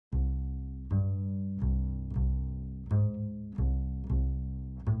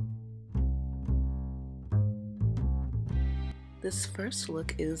This first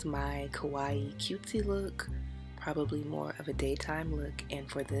look is my kawaii cutesy look, probably more of a daytime look, and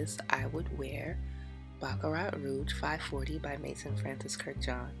for this I would wear Baccarat Rouge 540 by Mason Francis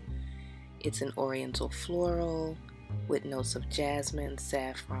Kirkjohn. It's an oriental floral with notes of jasmine,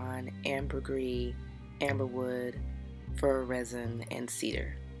 saffron, ambergris, amberwood, fir resin, and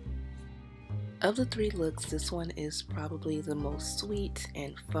cedar. Of the three looks, this one is probably the most sweet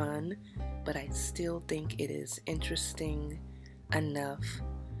and fun, but I still think it is interesting enough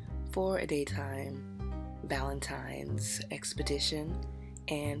for a daytime Valentine's expedition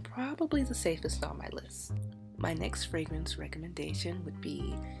and probably the safest on my list. My next fragrance recommendation would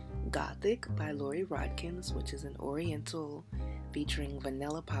be Gothic by Lori Rodkins, which is an oriental featuring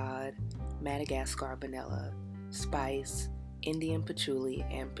vanilla pod, Madagascar vanilla, spice, Indian patchouli,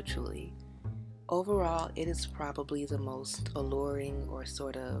 and patchouli. Overall, it is probably the most alluring or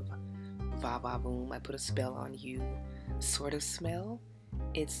sort of va-va-voom, I put a spell on you sort of smell.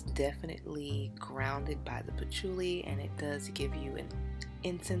 It's definitely grounded by the patchouli and it does give you an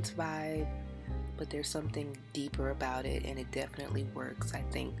incense vibe, but there's something deeper about it and it definitely works, I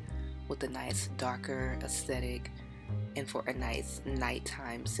think, with a nice darker aesthetic and for a nice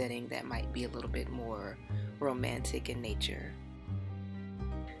nighttime setting that might be a little bit more romantic in nature.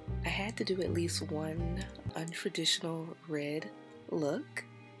 I had to do at least one untraditional red look,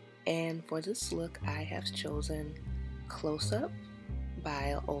 and for this look I have chosen Close Up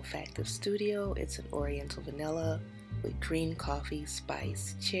by Olfactive Studio. It's an oriental vanilla with green coffee,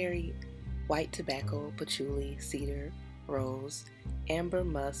 spice, cherry, white tobacco, patchouli, cedar, rose, amber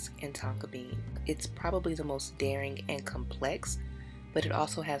musk, and tonka bean. It's probably the most daring and complex, but it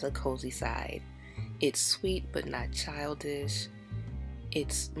also has a cozy side. It's sweet but not childish.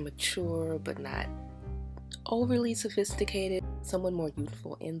 It's mature but not overly sophisticated. Someone more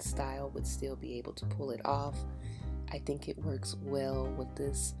youthful in style would still be able to pull it off. I think it works well with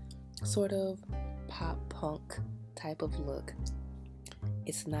this sort of pop punk type of look.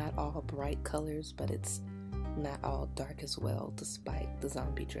 It's not all bright colors, but it's not all dark as well, despite the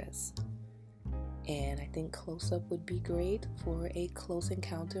zombie dress. And I think Close Up would be great for a close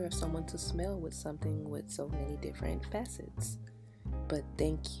encounter of someone to smell with something with so many different facets. But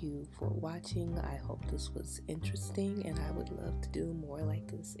thank you for watching. I hope this was interesting and I would love to do more like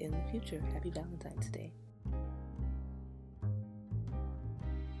this in the future. Happy Valentine's Day.